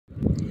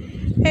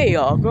Hey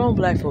y'all, Grown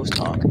Black Folks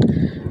Talk.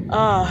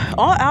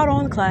 Out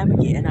on the climb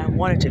again. I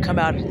wanted to come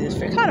out of this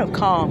kind of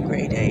calm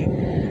gray day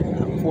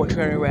before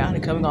turning around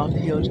and coming off the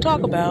hill to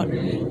talk about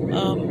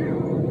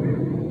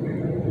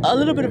a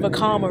little bit of a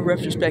calmer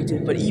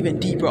retrospective, but even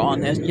deeper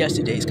on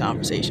yesterday's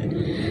conversation.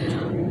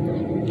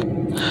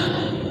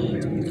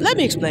 Let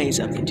me explain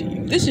something to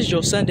you. This is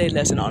your Sunday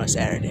lesson on a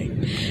Saturday.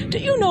 Do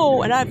you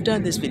know, and I've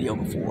done this video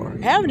before,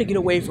 having to get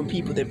away from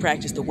people that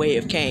practice the way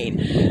of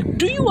Cain,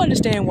 do you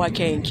understand why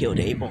Cain killed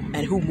Abel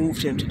and who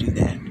moved him to do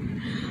that?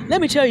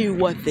 Let me tell you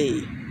what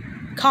the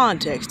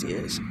context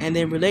is and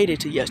then relate it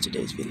to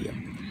yesterday's video.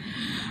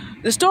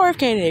 The story of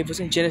Cain and Abel is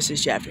in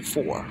Genesis chapter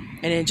 4.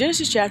 And in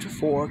Genesis chapter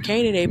 4,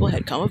 Cain and Abel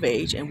had come of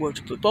age and were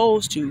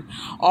supposed to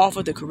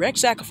offer the correct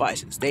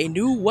sacrifices. They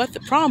knew what the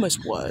promise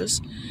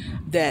was,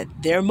 that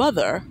their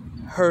mother,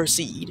 her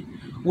seed,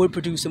 would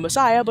produce a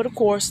Messiah. But of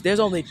course, there's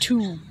only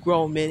two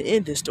grown men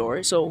in this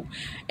story.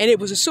 And it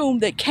was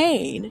assumed that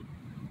Cain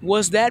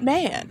was that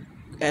man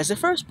as the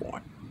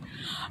firstborn.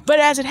 But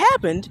as it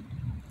happened,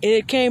 and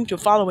it came to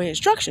following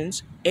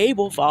instructions,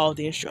 Abel followed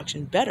the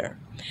instructions better.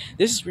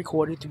 This is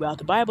recorded throughout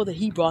the Bible that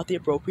he brought the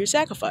appropriate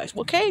sacrifice.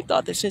 Well, Cain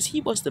thought that since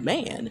he was the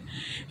man,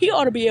 he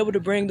ought to be able to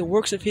bring the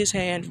works of his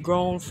hand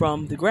grown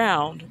from the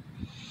ground,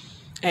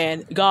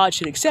 and God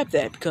should accept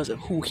that because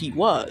of who he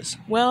was.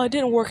 Well, it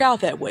didn't work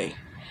out that way.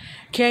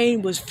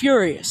 Cain was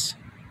furious.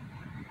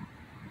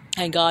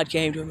 And God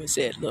came to him and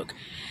said, look,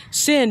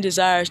 sin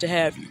desires to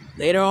have you.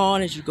 Later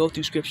on, as you go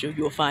through scripture,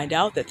 you'll find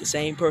out that the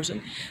same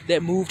person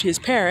that moved his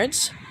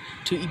parents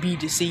to be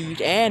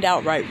deceived and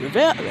outright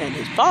rebel, and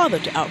his father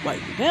to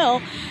outright rebel,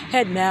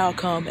 had now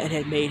come and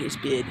had made his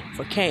bid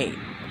for Cain.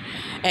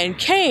 And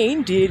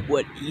Cain did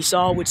what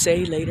Esau would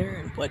say later,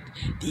 and what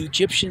the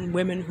Egyptian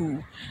women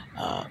who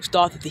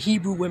thought that the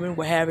Hebrew women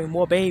were having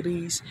more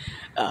babies,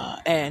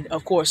 and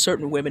of course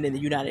certain women in the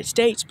United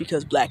States,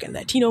 because Black and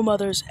Latino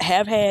mothers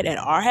have had and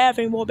are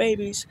having more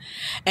babies,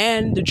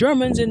 and the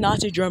Germans in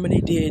Nazi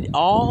Germany did.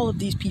 All of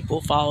these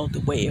people followed the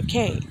way of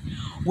Cain,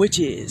 which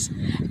is,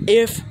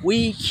 if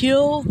we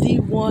kill the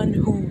one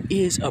who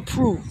is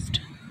approved,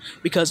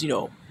 because,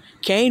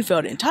 Cain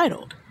felt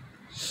entitled.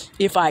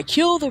 If I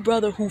kill the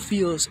brother who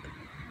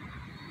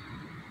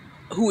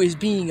is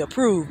being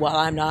approved while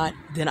I'm not,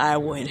 then I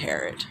will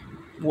inherit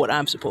what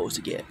I'm supposed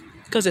to get,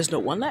 because there's no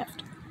one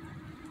left.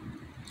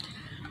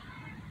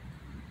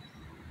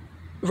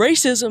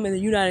 Racism in the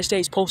United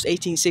States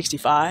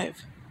post-1865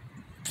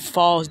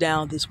 falls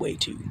down this way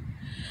too,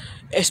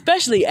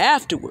 especially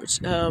afterwards.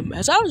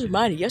 As I was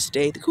reminded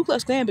yesterday, the Ku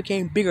Klux Klan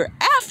became bigger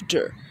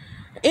after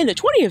in the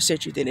 20th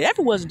century than it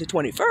ever was in the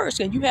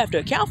 21st. And you have to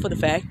account for the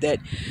fact that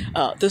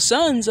the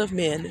sons of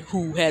men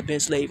who had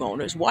been slave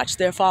owners watched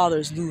their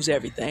fathers lose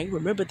everything,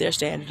 remembered their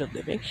standard of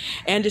living,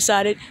 and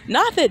decided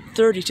not that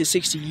 30 to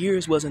 60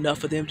 years was enough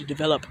for them to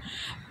develop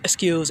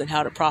skills and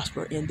how to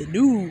prosper in the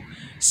new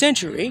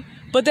century,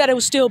 but that it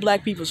was still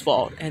Black people's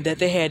fault and that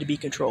they had to be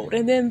controlled.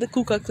 And then the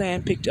Ku Klux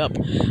Klan picked up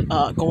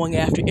going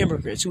after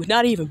immigrants who had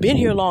not even been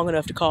here long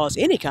enough to cause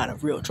any kind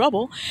of real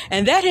trouble.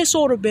 And that has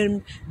sort of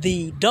been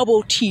the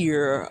double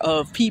tier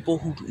of people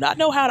who do not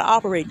know how to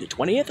operate in the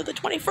 20th or the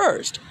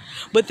 21st,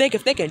 but think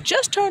if they can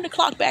just turn the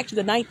clock back to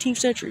the 19th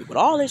century with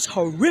all its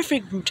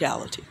horrific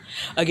brutality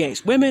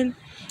against women,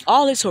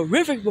 all its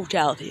horrific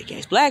brutality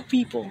against Black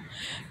people,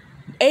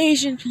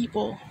 Asian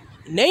people,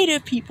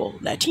 Native people,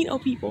 Latino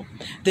people,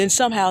 then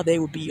somehow they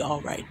would be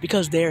all right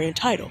because they're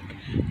entitled.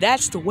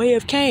 That's the way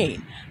of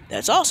Cain.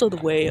 That's also the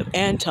way of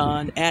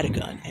Anton,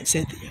 Atigun, and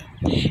Cynthia.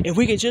 If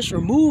we can just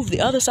remove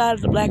the other side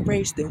of the Black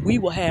race, then we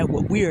will have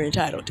what we are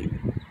entitled to.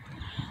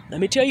 Let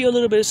me tell you a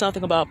little bit of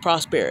something about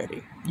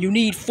prosperity. You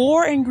need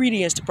 4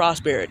 ingredients to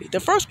prosperity. The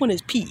first one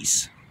is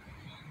peace.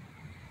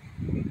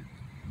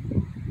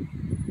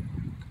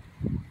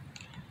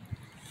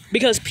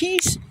 Because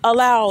peace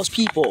allows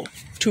people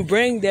to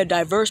bring their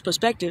diverse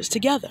perspectives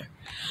together.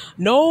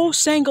 No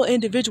single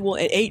individual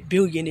at 8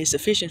 billion is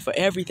sufficient for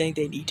everything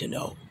they need to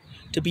know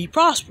to be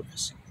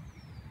prosperous.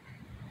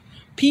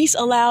 Peace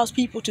allows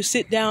people to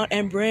sit down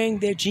and bring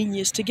their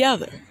genius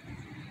together,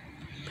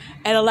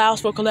 and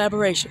allows for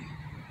collaboration.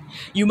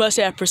 You must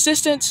have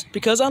persistence,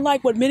 because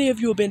unlike what many of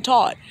you have been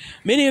taught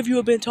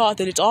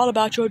that it's all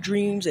about your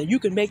dreams and you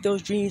can make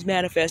those dreams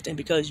manifest, and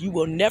because you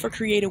will never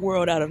create a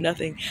world out of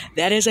nothing.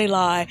 That is a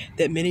lie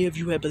that many of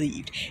you have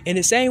believed. In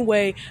the same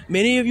way,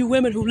 many of you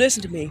women who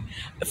listen to me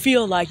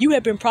feel like you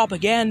have been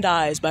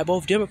propagandized by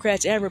both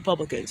Democrats and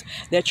Republicans,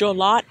 that your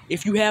lot,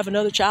 if you have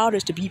another child,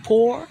 is to be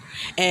poor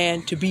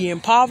and to be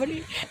in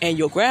poverty, and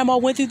your grandma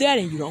went through that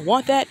and you don't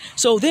want that.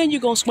 So then you're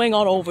going to swing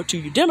on over to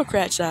your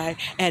Democrat side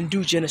and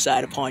do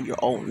genocide upon your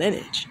own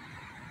lineage.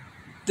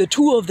 The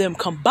two of them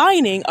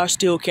combining are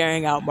still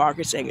carrying out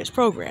Margaret Sanger's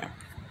program.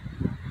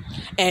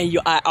 And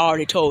I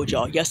already told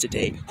y'all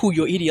yesterday who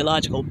your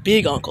ideological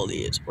big uncle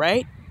is,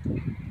 right?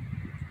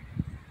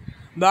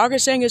 Margaret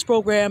Sanger's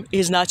program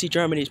is Nazi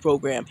Germany's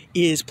program,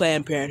 is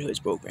Planned Parenthood's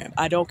program.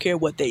 I don't care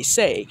what they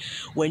say.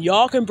 When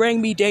y'all can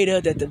bring me data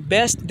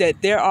that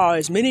there are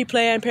as many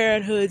Planned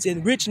Parenthoods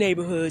in rich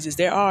neighborhoods as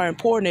there are in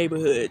poor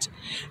neighborhoods,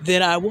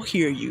 then I will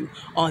hear you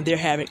on their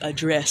having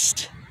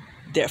addressed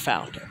their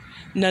founder.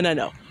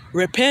 No.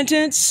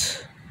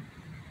 Repentance,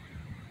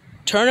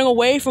 turning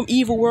away from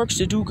evil works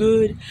to do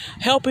good,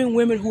 helping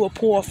women who are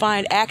poor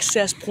find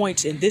access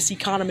points in this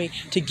economy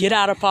to get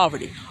out of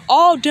poverty.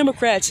 All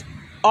Democrats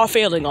are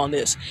failing on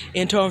this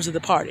in terms of the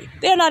party.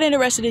 They're not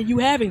interested in you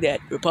having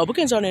that.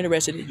 Republicans aren't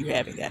interested in you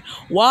having that.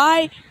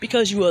 Why?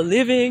 Because you are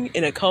living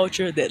in a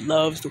culture that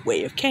loves the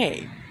way of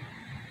Cain.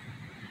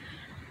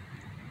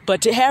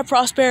 But to have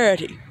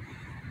prosperity,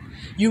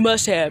 you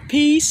must have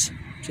peace,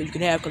 so you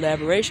can have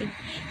collaboration.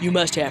 You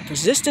must have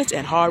persistence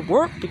and hard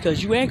work,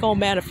 because you ain't gonna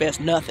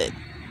manifest nothing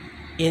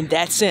in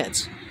that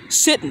sense,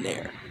 sitting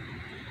there.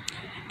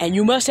 And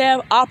you must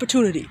have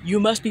opportunity. You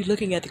must be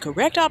looking at the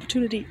correct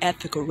opportunity at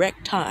the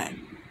correct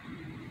time.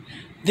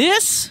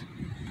 This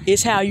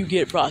is how you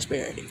get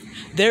prosperity.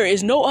 There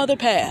is no other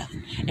path.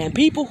 And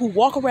people who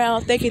walk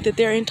around thinking that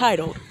they're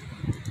entitled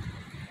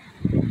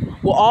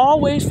will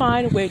always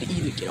find a way to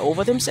either get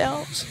over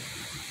themselves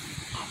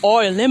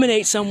or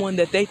eliminate someone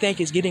that they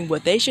think is getting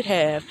what they should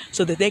have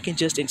so that they can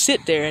just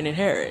sit there and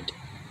inherit.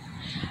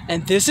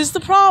 And this is the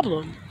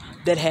problem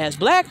that has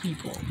black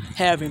people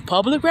having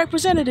public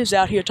representatives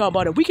out here talking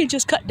about it. We can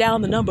just cut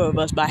down the number of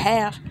us by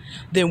half,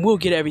 then we'll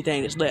get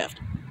everything that's left.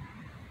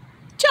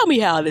 Tell me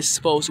how this is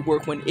supposed to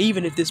work when,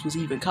 even if this was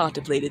even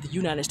contemplated, the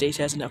United States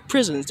has enough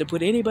prisons to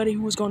put anybody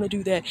who was going to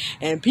do that,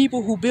 and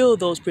people who build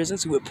those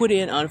prisons who were put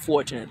in,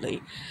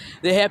 unfortunately,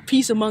 they have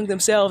peace among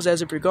themselves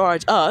as it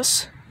regards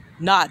us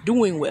not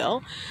doing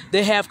well.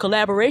 They have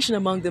collaboration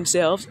among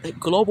themselves,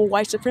 global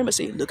white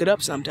supremacy. Look it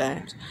up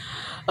sometimes.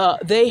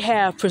 They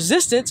have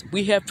persistence.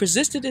 We have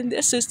persisted in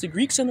this since the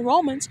Greeks and the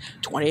Romans,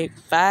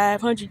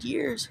 2,500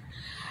 years.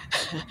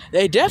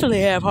 They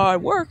definitely have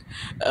hard work.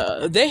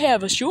 They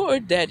have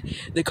assured that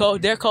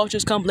their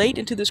cultures come late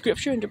into the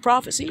scripture and the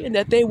prophecy, and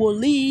that they will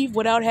leave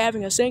without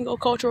having a single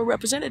cultural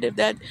representative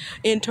that,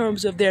 in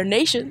terms of their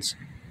nations,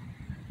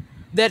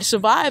 that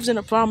survives in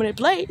a prominent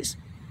place.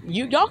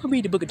 Y'all can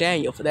read the book of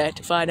Daniel for that,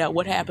 to find out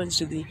what happens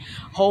to the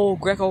whole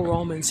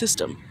Greco-Roman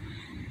system,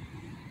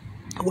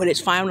 what its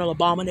final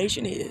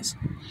abomination is,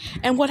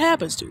 and what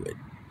happens to it.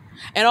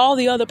 And all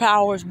the other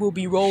powers will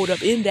be rolled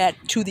up in that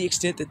to the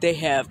extent that they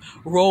have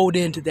rolled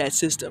into that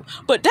system.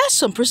 But that's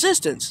some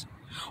persistence.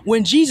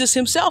 When Jesus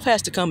himself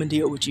has to come and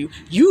deal with you,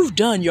 you've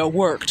done your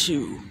work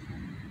too.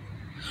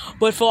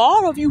 But for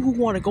all of you who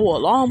want to go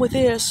along with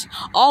this,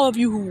 all of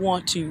you who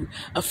want to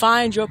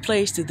find your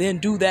place to then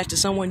do that to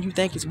someone you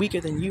think is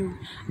weaker than you,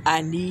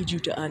 I need you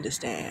to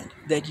understand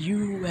that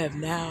you have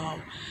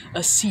now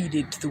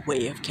acceded to the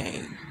way of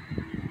Cain.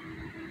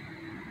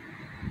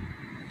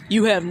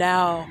 You have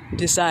now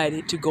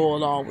decided to go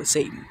along with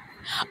Satan.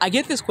 I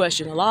get this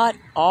question a lot.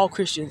 All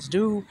Christians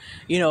do.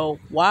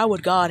 Why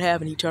would God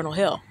have an eternal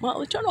hell?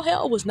 Well, eternal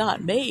hell was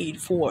not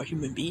made for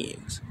human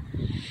beings.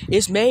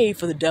 It's made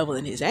for the devil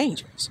and his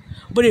angels.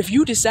 But if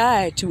you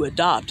decide to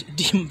adopt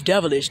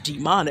devilish,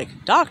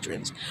 demonic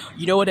doctrines,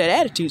 you know what that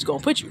attitude is going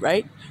to put you,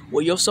 right?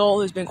 Well, your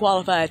soul has been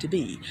qualified to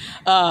be.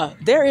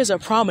 There is a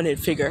prominent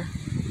figure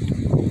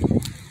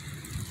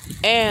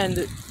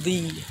and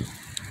the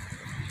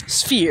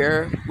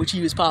sphere which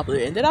he was popular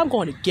in that I'm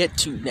going to get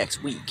to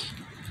next week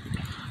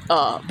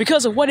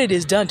because of what it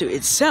has done to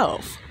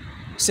itself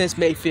since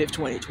May 5th,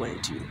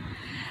 2022.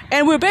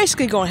 And we're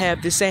basically going to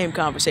have the same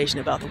conversation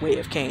about the way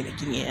of Cain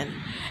again,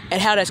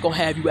 and how that's going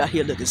to have you out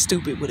here looking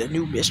stupid with a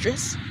new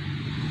mistress.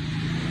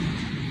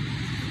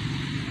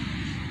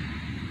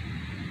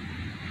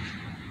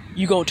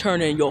 You going to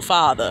turn in your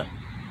father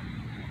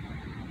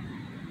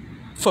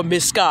for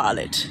Miss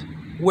Scarlet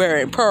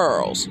wearing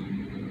pearls.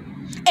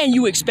 And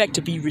you expect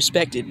to be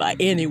respected by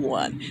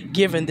anyone,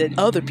 given that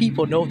other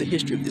people know the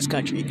history of this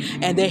country,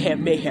 and they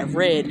may have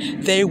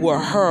read They Were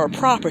Her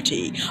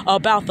Property,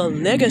 about the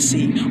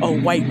legacy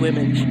of white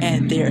women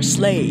and their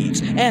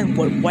slaves, and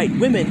what white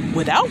women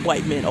without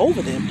white men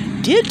over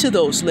them did to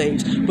those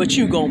slaves. But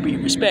you gonna be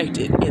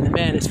respected in the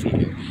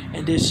manosphere,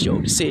 and this is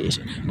your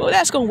decision. But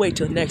that's gonna wait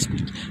till next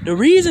week. The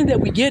reason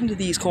that we get into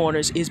these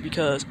corners is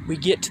because we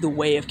get to the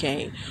way of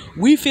Cain.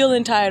 We feel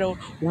entitled.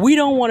 We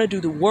don't want to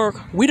do the work.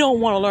 We don't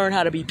want to learn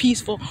how to be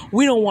peaceful.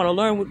 We don't want to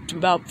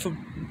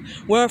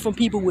learn from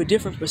people with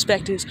different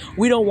perspectives.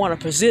 We don't want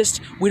to persist.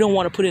 We don't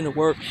want to put in the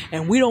work,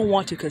 and we don't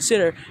want to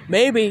consider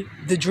maybe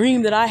the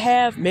dream that I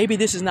have, maybe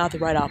this is not the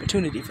right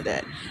opportunity for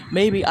that.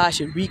 Maybe I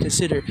should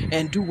reconsider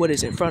and do what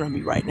is in front of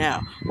me right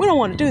now. We don't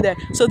want to do that.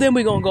 So then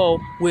we're going to go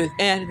with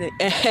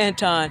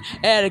Anton,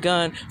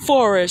 Adagon,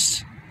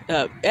 Forrest,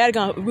 we're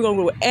going to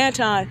go with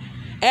Anton,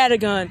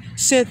 Adagon,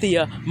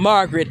 Cynthia,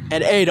 Margaret,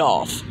 and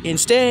Adolf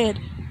instead.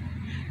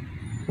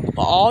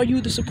 For all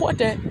you to support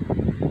that,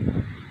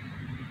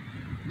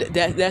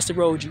 that's the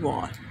road you're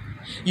on.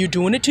 You're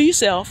doing it to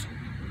yourself,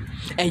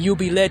 and you'll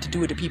be led to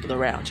do it to people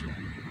around you.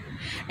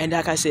 And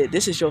like I said,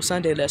 this is your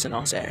Sunday lesson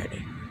on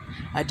Saturday.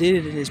 I did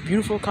it in this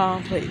beautiful,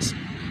 calm place.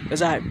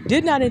 Because I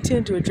did not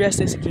intend to address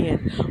this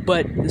again,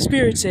 but the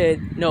Spirit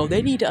said, no,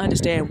 they need to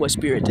understand what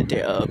spirit that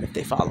they're of if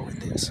they're following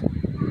this.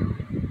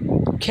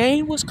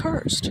 Cain was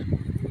cursed.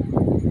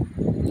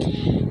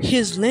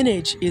 His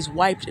lineage is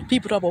wiped.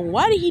 People talk about,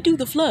 why did he do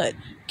the flood?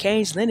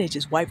 Cain's lineage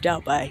is wiped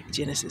out by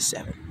Genesis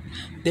 7.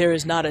 There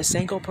is not a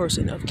single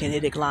person of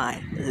kinetic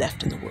line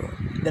left in the world.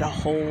 That a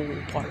whole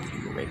part of the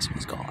human race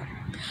was gone.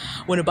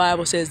 When the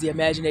Bible says the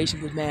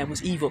imagination of man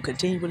was evil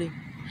continually,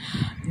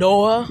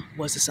 Noah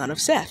was the son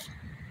of Seth.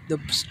 The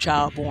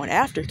child born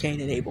after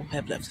Cain and Abel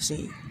have left the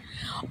scene.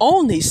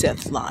 Only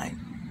Seth's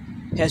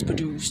line has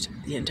produced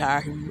the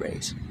entire human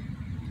race.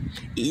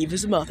 Eve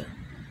is the mother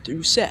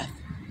through Seth.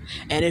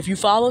 And if you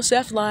follow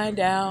Seth's line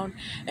down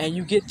and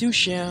you get through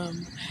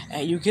Shem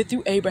and you get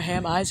through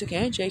Abraham, Isaac,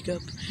 and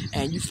Jacob,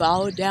 and you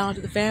follow it down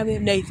to the family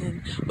of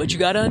Nathan, but you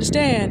got to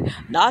understand,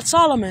 not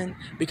Solomon,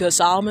 because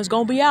Solomon's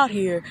going to be out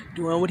here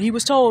doing what he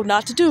was told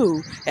not to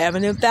do,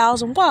 having them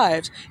 1,000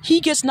 wives.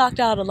 He gets knocked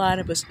out of the line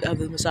of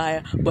the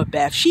Messiah, but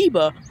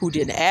Bathsheba, who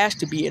didn't ask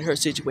to be in her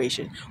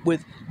situation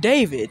with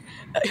David,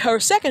 her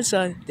second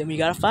son, then we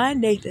got to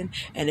find Nathan.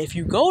 And if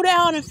you go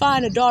down and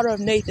find a daughter of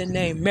Nathan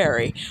named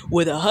Mary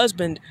with a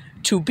husband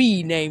to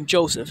be named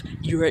Joseph,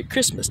 you're at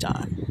Christmas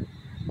time.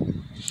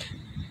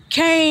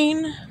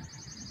 Cain,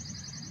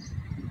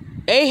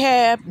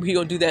 Ahab, we're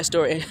going to do that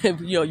story.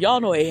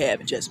 Y'all know Ahab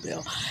and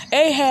Jezebel.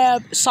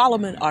 Ahab,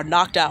 Solomon are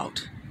knocked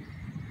out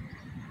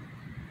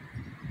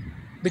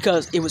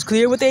because it was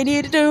clear what they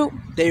needed to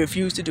do. They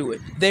refused to do it.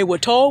 They were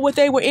told what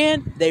they were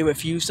in. They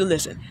refused to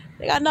listen.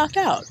 They got knocked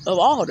out of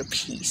all the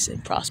peace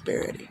and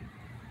prosperity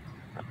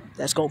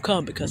that's going to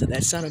come because of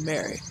that son of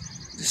Mary,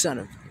 the son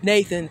of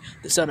Nathan,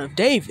 the son of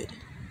David,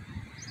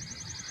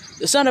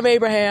 the son of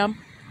Abraham,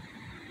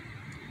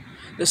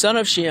 the son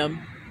of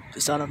Shem,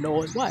 the son of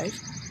Noah's wife,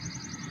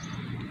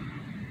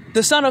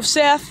 the son of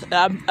Seth.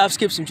 I've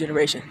skipped some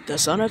generation. The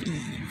son of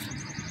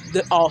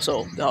Eve,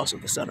 also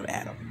the son of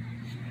Adam.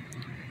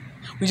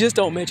 We just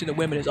don't mention the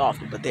women as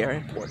often, but they're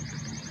important.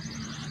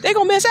 They're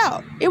going to miss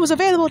out. It was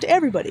available to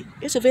everybody.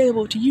 It's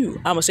available to you.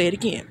 I'm going to say it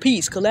again.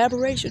 Peace,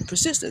 collaboration,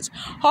 persistence,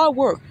 hard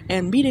work,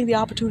 and meeting the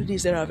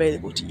opportunities that are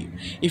available to you.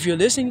 If you're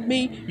listening to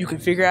me, you can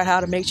figure out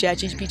how to make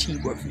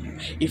ChatGPT work for you.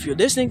 If you're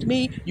listening to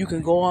me, you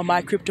can go on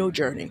my crypto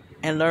journey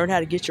and learn how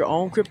to get your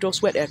own crypto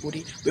sweat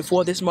equity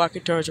before this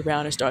market turns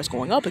around and starts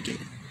going up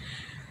again.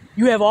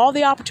 You have all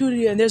the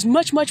opportunity, and there's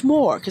much, much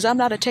more, because I'm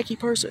not a techie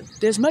person.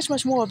 There's much,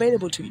 much more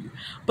available to you.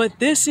 But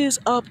this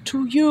is up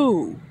to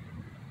you.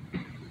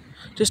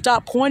 To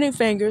stop pointing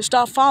fingers,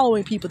 stop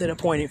following people that are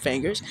pointing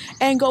fingers,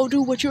 and go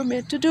do what you're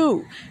meant to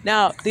do.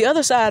 Now, the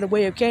other side of the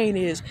way of Cain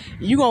is,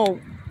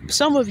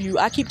 some of you,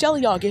 I keep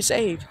telling y'all, get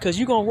saved, because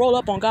you're going to roll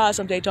up on God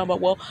someday talking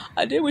about, well,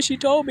 I did what she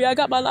told me, I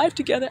got my life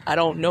together. I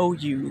don't know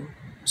you,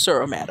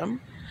 sir or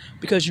madam,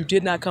 because you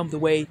did not come the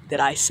way that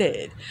I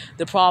said.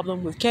 The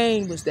problem with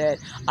Cain was that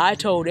I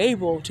told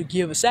Abel to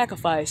give a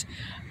sacrifice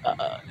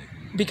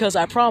because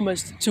I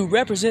promised to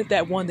represent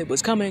that one that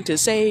was coming to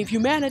save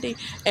humanity,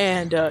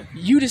 and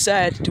you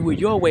decided to do it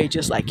your way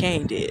just like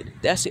Cain did.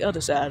 That's the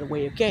other side of the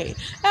way of Cain.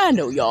 I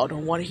know y'all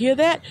don't want to hear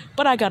that,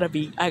 but I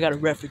gotta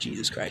reference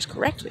Jesus Christ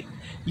correctly.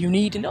 You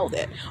need to know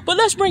that. But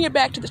let's bring it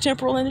back to the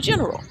temporal and the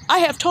general. I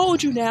have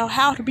told you now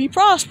how to be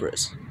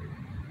prosperous.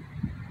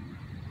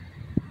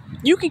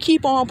 You can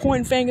keep on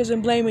pointing fingers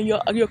and blaming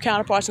your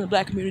counterparts in the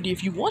black community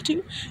if you want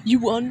to. You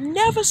will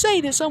never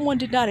say that someone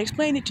did not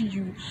explain it to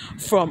you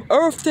from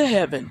earth to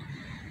heaven.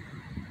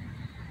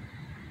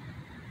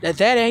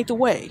 That ain't the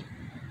way.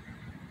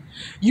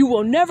 You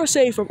will never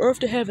say from earth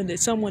to heaven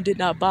that someone did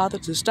not bother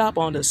to stop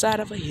on the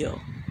side of a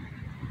hill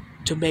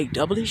to make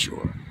doubly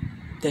sure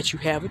that you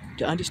have it,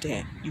 to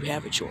understand you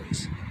have a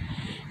choice.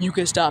 You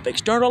can stop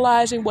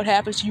externalizing what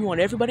happens to you on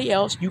everybody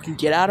else. You can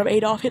get out of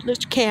Adolf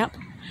Hitler's camp.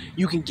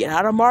 You can get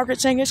out of Margaret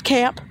Sanger's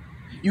camp.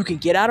 You can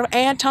get out of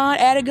Anton,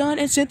 Adigun,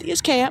 and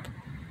Cynthia's camp.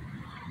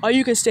 Or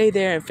you can stay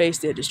there and face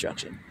their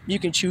destruction. You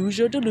can choose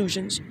your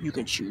delusions. You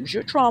can choose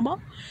your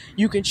trauma.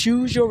 You can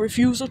choose your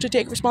refusal to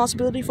take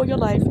responsibility for your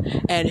life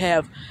and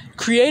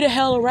create a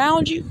hell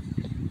around you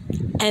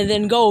and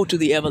then go to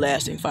the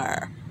everlasting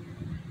fire.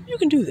 You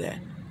can do that.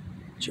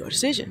 It's your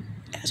decision,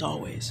 as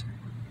always.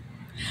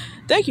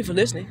 Thank you for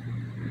listening.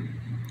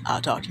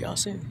 I'll talk to y'all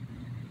soon.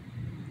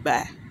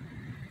 Bye.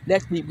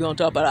 Next week, we're going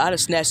to talk about, I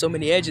just snatched so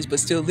many edges, but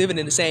still living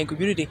in the same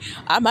community.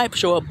 I might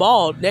show up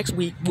bald next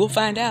week. We'll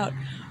find out.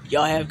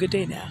 Y'all have a good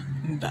day now.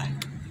 Bye.